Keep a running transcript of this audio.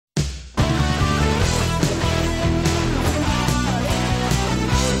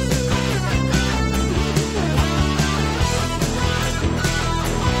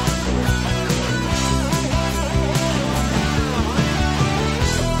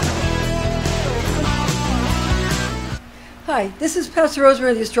Hi, this is Pastor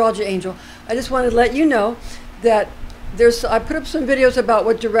Rosemary, the Astrology Angel. I just wanted to let you know that I put up some videos about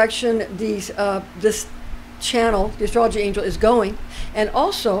what direction this channel, the Astrology Angel, is going. And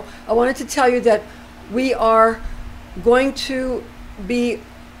also, I wanted to tell you that we are going to be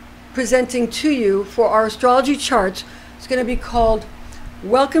presenting to you for our astrology charts. It's going to be called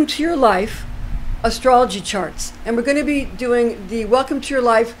Welcome to Your Life Astrology Charts. And we're going to be doing the Welcome to Your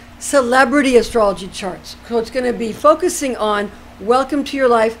Life Celebrity Astrology Charts. So it's going to be focusing on Welcome to Your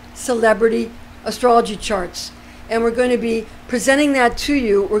Life Celebrity Astrology Charts. And we're going to be presenting that to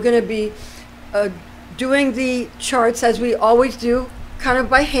you. We're going to be doing the charts as we always do, kind of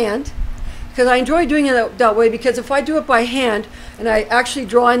by hand. Because I enjoy doing it that way, because if I do it by hand and I actually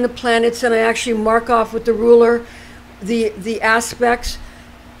draw in the planets and I actually mark off with the ruler the aspects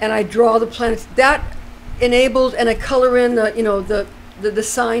and I draw the planets, that enables, and I color in the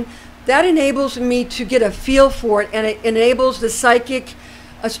sign, that enables me to get a feel for it, and it enables the psychic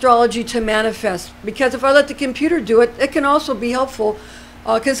astrology to manifest. Because if I let the computer do it, it can also be helpful,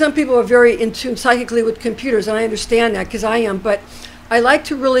 because some people are very in tune psychically with computers, and I understand that because I am, but I like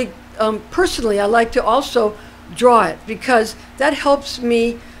to really, personally, I like to also draw it, because that helps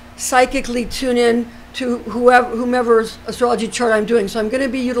me psychically tune in to whomever's astrology chart I'm doing. So I'm going to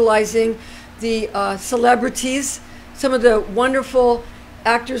be utilizing the celebrities, some of the wonderful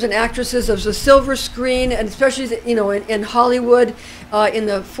actors and actresses of the silver screen, and especially in Hollywood in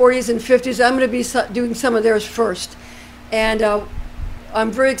the 40s and 50s. I'm going to be doing some of theirs first, and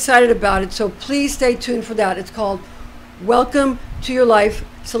I'm very excited about it. So please stay tuned for that. It's called Welcome to Your Life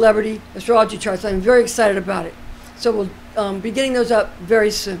Celebrity Astrology Charts. I'm very excited about it. So we'll be getting those up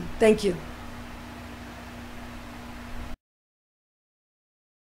very soon. Thank you.